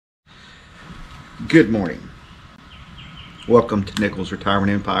Good morning. Welcome to Nichols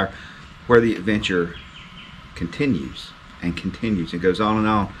Retirement Empire, where the adventure continues and continues and goes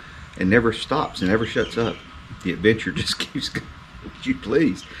on and never stops and never shuts up. The adventure just keeps going. Would you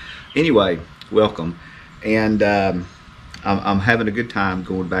please? Anyway, welcome. And I'm having a good time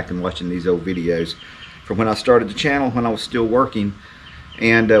going back and watching these old videos from when I started the channel, when I was still working.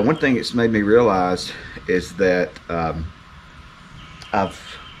 And one thing it's made me realize is that I'm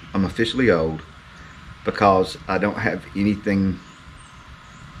officially old, because I don't have anything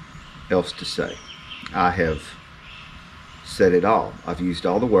else to say. I have said it all. I've used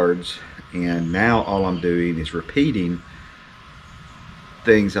all the words, and now all I'm doing is repeating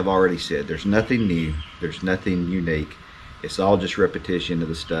things I've already said. There's nothing new, there's nothing unique. It's all just repetition of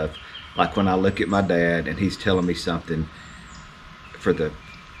the stuff. Like when I look at my dad and he's telling me something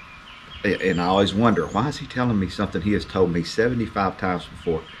and I always wonder, why is he telling me something he has told me 75 times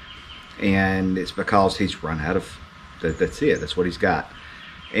before? And it's because he's run out of, that's it, that's what he's got.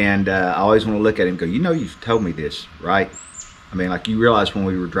 And I always want to look at him and go, you know, you've told me this, right? I mean, like, you realize when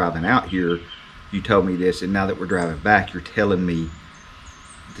we were driving out here, you told me this, and now that we're driving back, you're telling me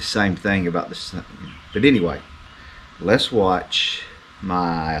the same thing about this. But anyway, let's watch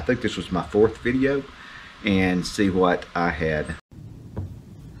I think this was my 4th video, and see what I had.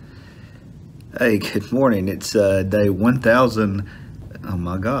 Hey, good morning. It's day 1000. Oh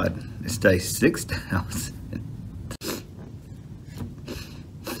my God, it's day 6000.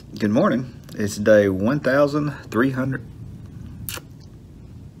 Good morning. It's day 1300.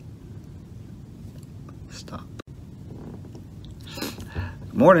 Stop.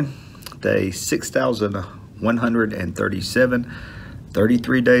 Good morning. Day 6137.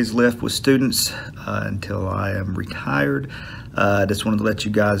 33 days left with students until I am retired. I just wanted to let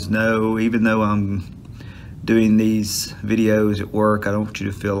you guys know, even though I'm doing these videos at work, I don't want you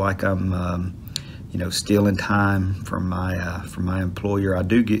to feel like I'm stealing time from my employer. I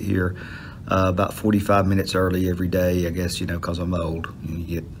do get here about 45 minutes early every day, I guess, because I'm old.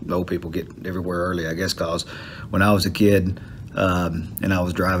 Old people get everywhere early, I guess, because when I was a kid and I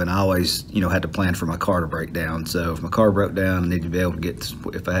was driving, I always had to plan for my car to break down. So if my car broke down, I needed to be able to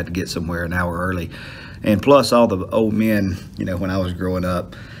if I had to get somewhere an hour early. And plus, all the old men, when I was growing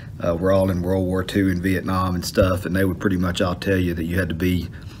up, we're all in World War II and Vietnam and stuff, and they would pretty much all tell you that you had to be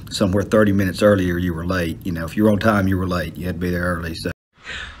somewhere 30 minutes early or you were late. If you were on time, you were late. You had to be there early. So,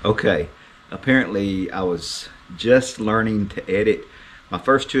 okay, apparently I was just learning to edit. My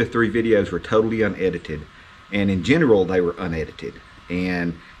first 2 or 3 videos were totally unedited, and in general they were unedited.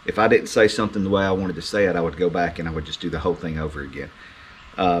 And if I didn't say something the way I wanted to say it, I would go back and I would just do the whole thing over again.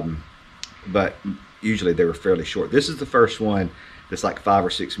 But usually they were fairly short. This is the first one that's like 5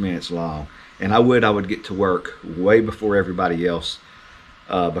 or 6 minutes long, and I would get to work way before everybody else,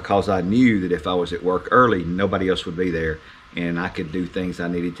 because I knew that if I was at work early, nobody else would be there, and I could do things I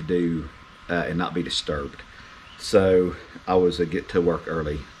needed to do and not be disturbed. So I was a get to work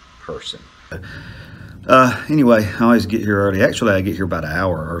early person. Anyway, I always get here early. Actually, I get here about an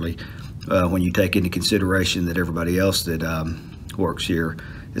hour early when you take into consideration that everybody else that works here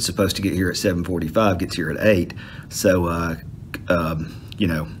is supposed to get here at 7:45, gets here at 8. So,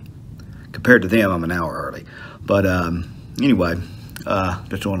 compared to them, I'm an hour early. But anyway,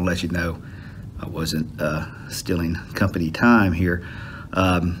 just want to let you know I wasn't stealing company time here.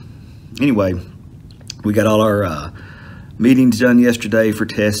 Anyway, we got all our meetings done yesterday for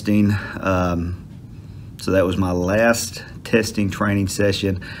testing. So that was my last testing training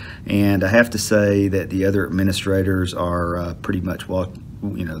session, and I have to say that the other administrators are pretty much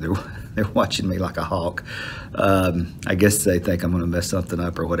they're watching me like a hawk. I guess they think I'm going to mess something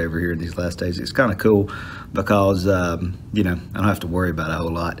up or whatever here in these last days. It's kind of cool because I don't have to worry about a whole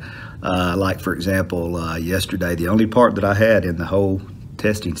lot. Like, for example, yesterday, the only part that I had in the whole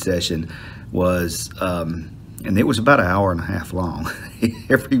testing session was and it was about an hour and a half long.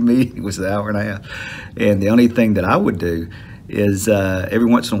 Every meeting was an hour and a half. And the only thing that I would do is every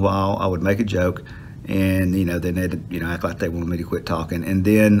once in a while I would make a joke, and then they'd act like they wanted me to quit talking. And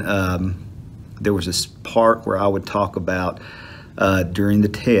then there was this part where I would talk about during the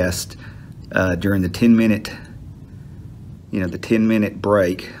test, during the 10-minute the 10-minute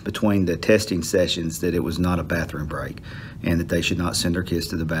break between the testing sessions, that it was not a bathroom break, and that they should not send their kids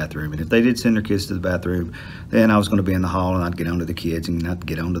to the bathroom. And if they did send their kids to the bathroom, then I was going to be in the hall, and I'd get on to the kids and not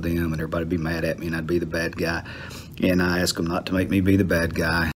get on to them, and everybody would be mad at me, and I'd be the bad guy. And I asked them not to make me be the bad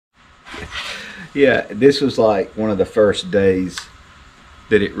guy. Yeah, this was like one of the first days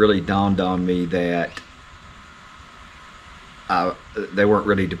that it really dawned on me that they weren't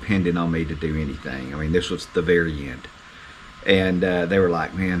really depending on me to do anything. I mean, this was the very end. And they were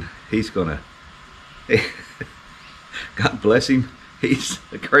like, man, he's gonna God bless him. He's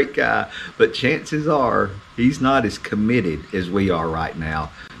a great guy, but chances are he's not as committed as we are right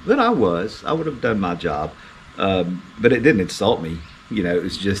now. But I would have done my job. But it didn't insult me. You know, it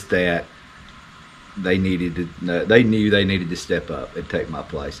was just that they knew they needed to step up and take my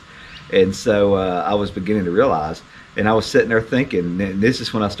place. And so I was beginning to realize, and I was sitting there thinking, and this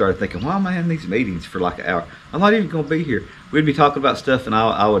is when I started thinking, why am I in these meetings for like an hour? I'm not even going to be here. We'd be talking about stuff, and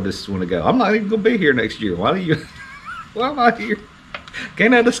I would just want to go, I'm not even going to be here next year. Why am I here?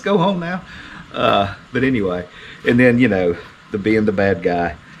 Can't I just go home now? But anyway, and then, you know, the being the bad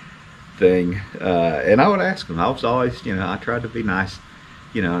guy thing. And I would ask them. I was always, you know, I tried to be nice,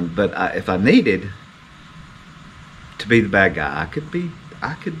 you know, but if I needed to be the bad guy,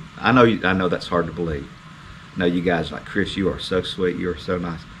 I know that's hard to believe. No, you guys like, Chris, you are so sweet. You are so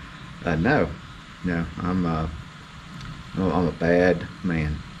nice. No, I'm a bad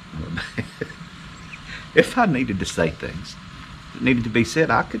man. If I needed to say things that needed to be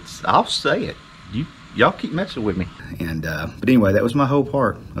said, I'll say it. Y'all keep messing with me. And but anyway, that was my whole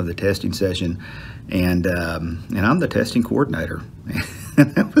part of the testing session, and I'm the testing coordinator.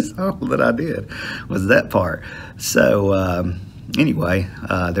 And that was all that I did, was that part. So anyway,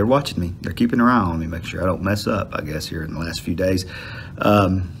 they're watching me. They're keeping their eye on me, make sure I don't mess up, I guess, here in the last few days.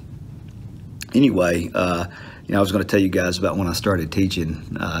 Anyway, you know, I was going to tell you guys about when I started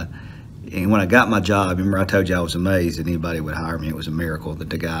teaching. And when I got my job, remember I told you I was amazed that anybody would hire me. It was a miracle that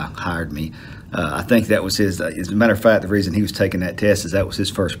the guy hired me. I think that was his, as a matter of fact, the reason he was taking that test is that was his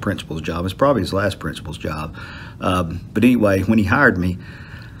first principal's job. It's probably his last principal's job. But anyway, when he hired me,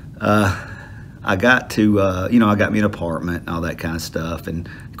 I got to, you know, I got me an apartment and all that kind of stuff. And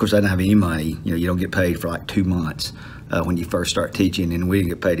of course I didn't have any money. You know, you don't get paid for like 2 months when you first start teaching, and we didn't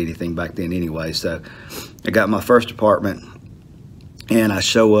get paid anything back then anyway. So I got my first apartment, and I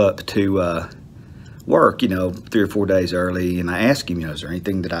show up to work, you know, 3 or 4 days early, and I ask him, you know, is there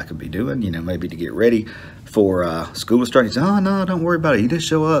anything that I could be doing, you know, maybe to get ready for school to start? He said, oh, no, don't worry about it. You just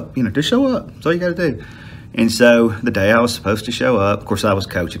show up, you know, just show up. That's all you got to do. And so the day I was supposed to show up, of course I was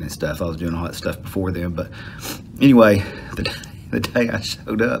coaching and stuff. I was doing all that stuff before then. But anyway, the day I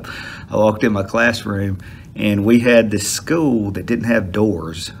showed up, I walked in my classroom, and we had this school that didn't have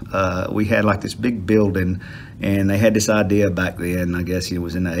doors. We had like this big building, and they had this idea back then, I guess it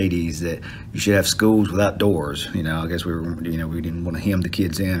was in the 80s, that you should have schools without doors. You know, I guess we were, you know, we didn't want to hem the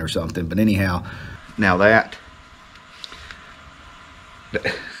kids in or something. But anyhow, now that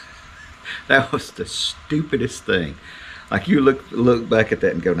was the stupidest thing. Like, you look back at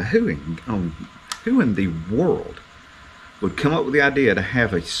that and go, now who in the world would come up with the idea to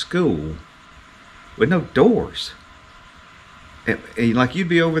have a school with no doors? And like, you'd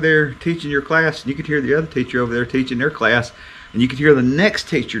be over there teaching your class, and you could hear the other teacher over there teaching their class, and you could hear the next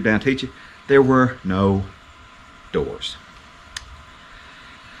teacher down teaching. There were no doors.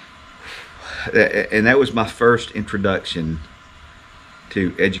 And that was my first introduction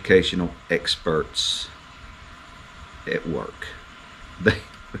to educational experts at work.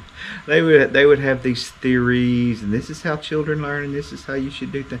 They would have these theories, and this is how children learn, and this is how you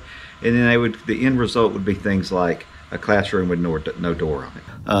should do things. And then the end result would be things like a classroom with no door on it.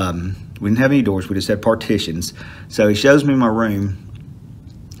 We didn't have any doors. We just had partitions. So he shows me my room,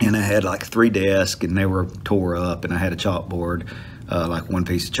 and I had like 3 desks, and they were tore up, and I had a chalkboard, like 1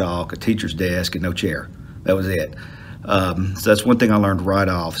 piece of chalk, a teacher's desk, and no chair. That was it. So that's one thing I learned right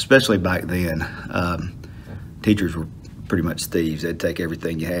off, especially back then. Teachers were pretty much thieves. They'd take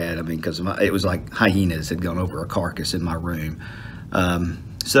everything you had. I mean, because it was like hyenas had gone over a carcass in my room.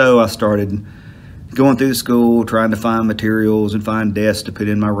 So I started going through the school, trying to find materials and find desks to put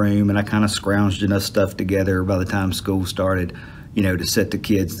in my room, and I kind of scrounged enough stuff together by the time school started, you know, to set the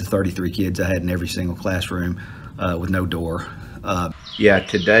kids, the 33 kids I had in every single classroom with no door. Yeah,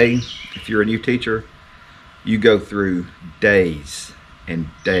 today, if you're a new teacher, you go through days and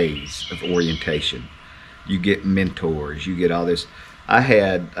days of orientation. You get mentors, you get all this. I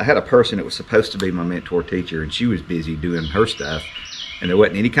had a person that was supposed to be my mentor teacher, and she was busy doing her stuff, and there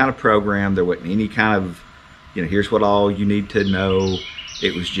wasn't any kind of program, there wasn't any kind of, you know, here's what all you need to know.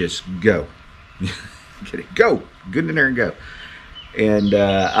 It was just go. Get it, go. Get in there and go. And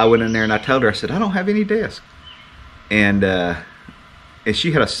I went in there and I told her, I said, I don't have any desk. And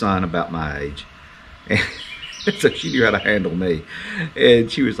she had a son about my age. And so she knew how to handle me.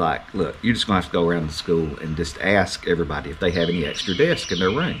 And she was like, look, you're just going to have to go around the school and just ask everybody if they have any extra desks in their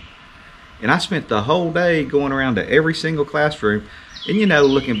room. And I spent the whole day going around to every single classroom. And, you know,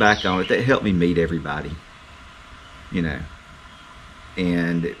 looking back on it, that helped me meet everybody, you know.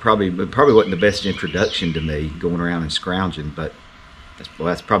 And it probably wasn't the best introduction to me, going around and scrounging, but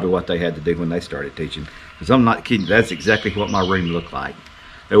That's probably what they had to do when they started teaching. Because I'm not kidding, that's exactly what my room looked like.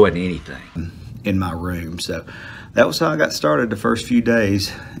 There wasn't anything in my room. So that was how I got started the first few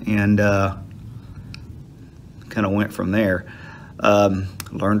days, and kind of went from there.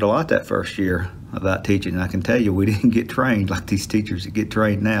 Learned a lot that first year about teaching. I can tell you, we didn't get trained like these teachers that get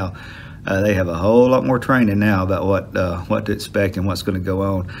trained now. They have a whole lot more training now about what to expect and what's going to go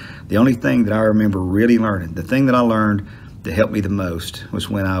on. The only thing that I remember really learning, the thing that I learned that helped me the most, was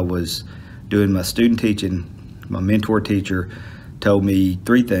when I was doing my student teaching. My mentor teacher told me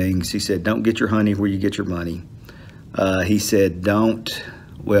 3 things. He said, don't get your honey where you get your money. He said,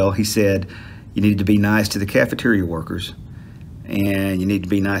 you need to be nice to the cafeteria workers, and you need to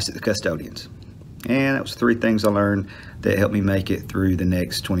be nice to the custodians. And that was 3 things I learned that helped me make it through the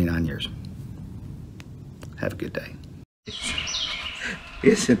next 29 years. Have a good day.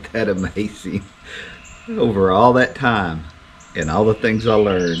 Isn't that amazing? Over all that time, and all the things I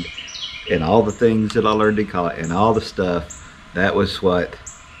learned, and all the things that I learned in college, and all the stuff, that was what,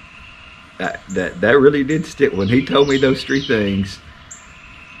 that really did stick. When he told me those 3 things,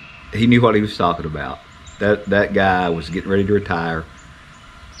 he knew what he was talking about. That guy was getting ready to retire,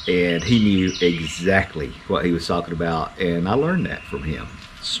 and he knew exactly what he was talking about, and I learned that from him.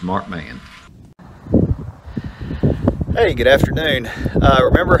 Smart man. Hey, good afternoon.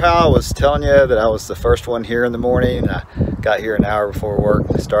 Remember how I was telling you that I was the first one here in the morning, and I got here an hour before work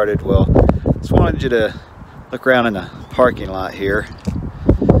started? Well, just wanted you to look around in the parking lot here.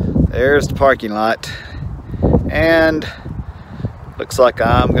 There's the parking lot, and looks like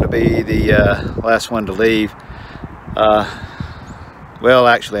I'm going to be the last one to leave. Well,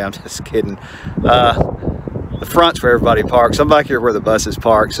 actually, I'm just kidding. The front's where everybody parks. I'm back here where the buses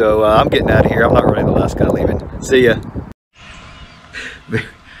park, so I'm getting out of here. I'm not really the last guy leaving. See ya.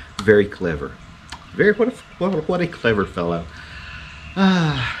 Very clever. What a clever fellow.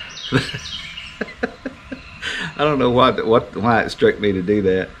 I don't know why it struck me to do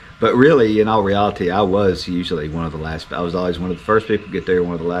that. But really, in all reality, I was usually one of the last. I was always one of the first people to get there,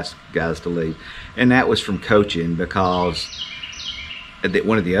 one of the last guys to leave. And that was from coaching, because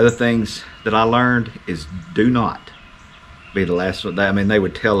one of the other things that I learned is do not be the last one. I mean, they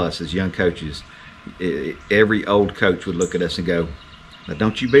would tell us as young coaches, every old coach would look at us and go, now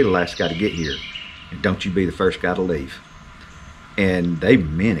don't you be the last guy to get here, and don't you be the first guy to leave. And they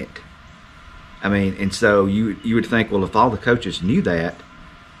meant it. I mean, and so you would think, well, if all the coaches knew that,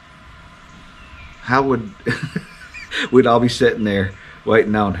 how would we'd all be sitting there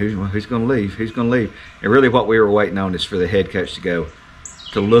waiting on who's going to leave, who's going to leave. And really what we were waiting on is for the head coach to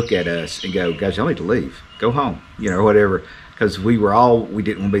look at us and go, guys, y'all need to leave, go home, or whatever, because we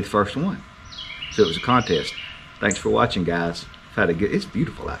didn't want to be the first one. So it was a contest. Thanks for watching, guys. It's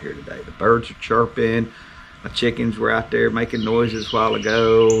beautiful out here today. The birds are chirping. My chickens were out there making noises a while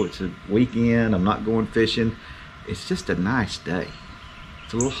ago. It's a weekend. I'm not going fishing. It's just a nice day.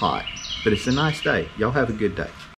 It's a little hot, but it's a nice day. Y'all have a good day.